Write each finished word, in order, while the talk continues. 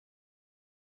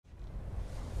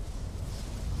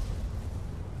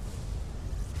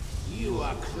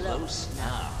close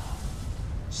now.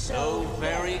 So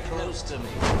very close to me.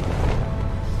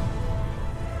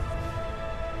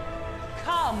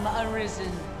 Come,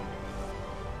 Arisen.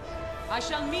 I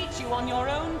shall meet you on your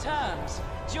own terms,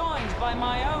 joined by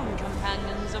my own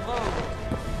companions of old.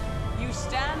 You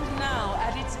stand now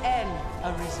at its end,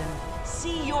 Arisen.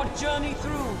 See your journey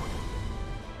through.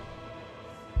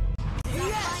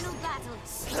 Final battle.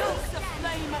 Stoke the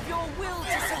flame of your will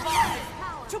to survive,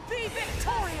 to be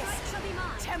victorious.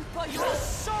 Temper your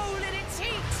soul in its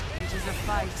heat. It is a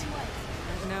fight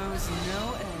that knows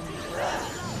no end.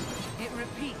 It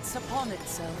repeats upon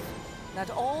itself, that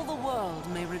all the world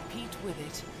may repeat with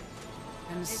it.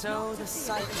 And so the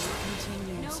cycle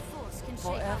continues,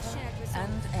 forever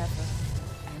and ever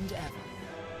and ever.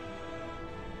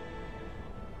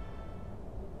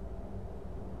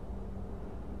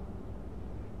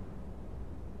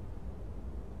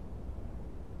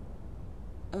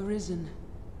 Arisen,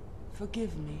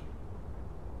 forgive me.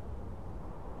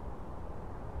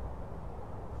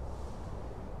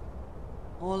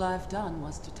 All I've done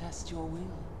was to test your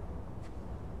will.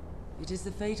 It is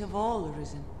the fate of all,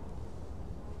 Arisen.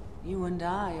 You and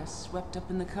I are swept up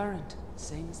in the current,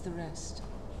 same as the rest.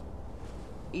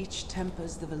 Each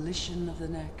tempers the volition of the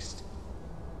next,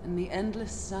 and the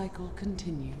endless cycle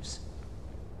continues.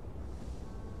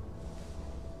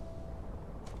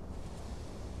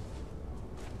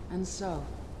 And so,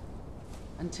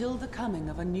 until the coming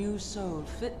of a new soul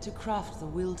fit to craft the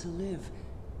will to live,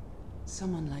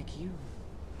 someone like you.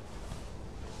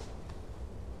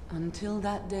 Until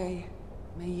that day,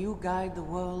 may you guide the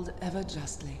world ever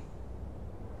justly.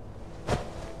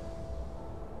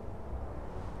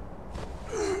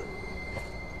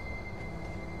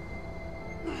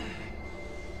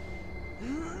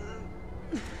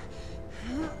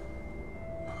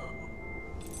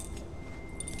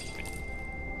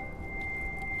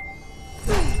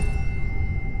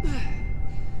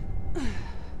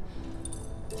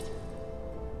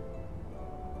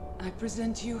 I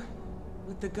present you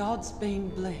with the God's Bane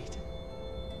blade.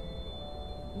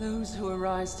 Those who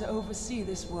arise to oversee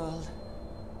this world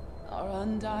are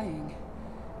undying,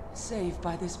 save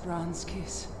by this bronze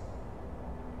kiss.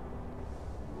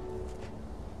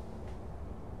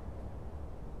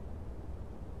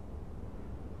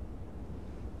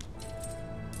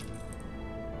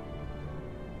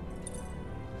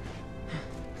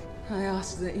 I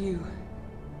ask that you,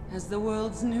 as the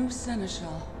world's new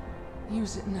Seneschal,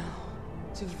 use it now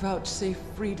to vouchsafe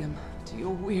freedom to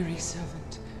your weary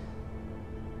servant.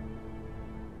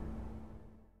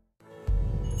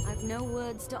 I've no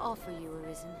words to offer you,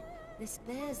 Arisen. This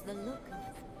bears the look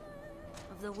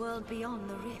of the world beyond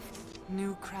the rift.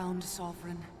 New crowned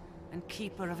sovereign and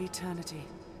keeper of eternity,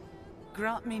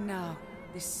 grant me now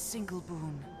this single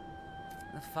boon.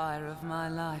 The fire of my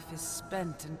life is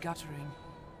spent and guttering.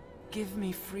 Give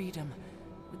me freedom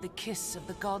with the kiss of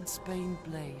the God's Bane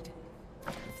blade.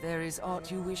 If there is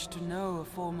aught you wish to know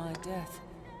afore my death,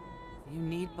 you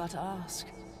need but ask.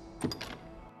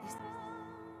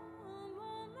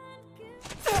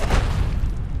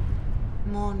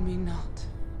 Mourn me not,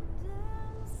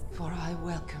 for I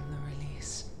welcome the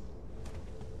release.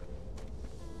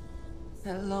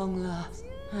 At long last,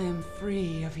 I am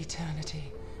free of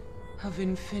eternity, of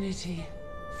infinity,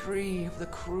 free of the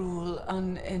cruel,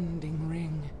 unending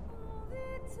ring.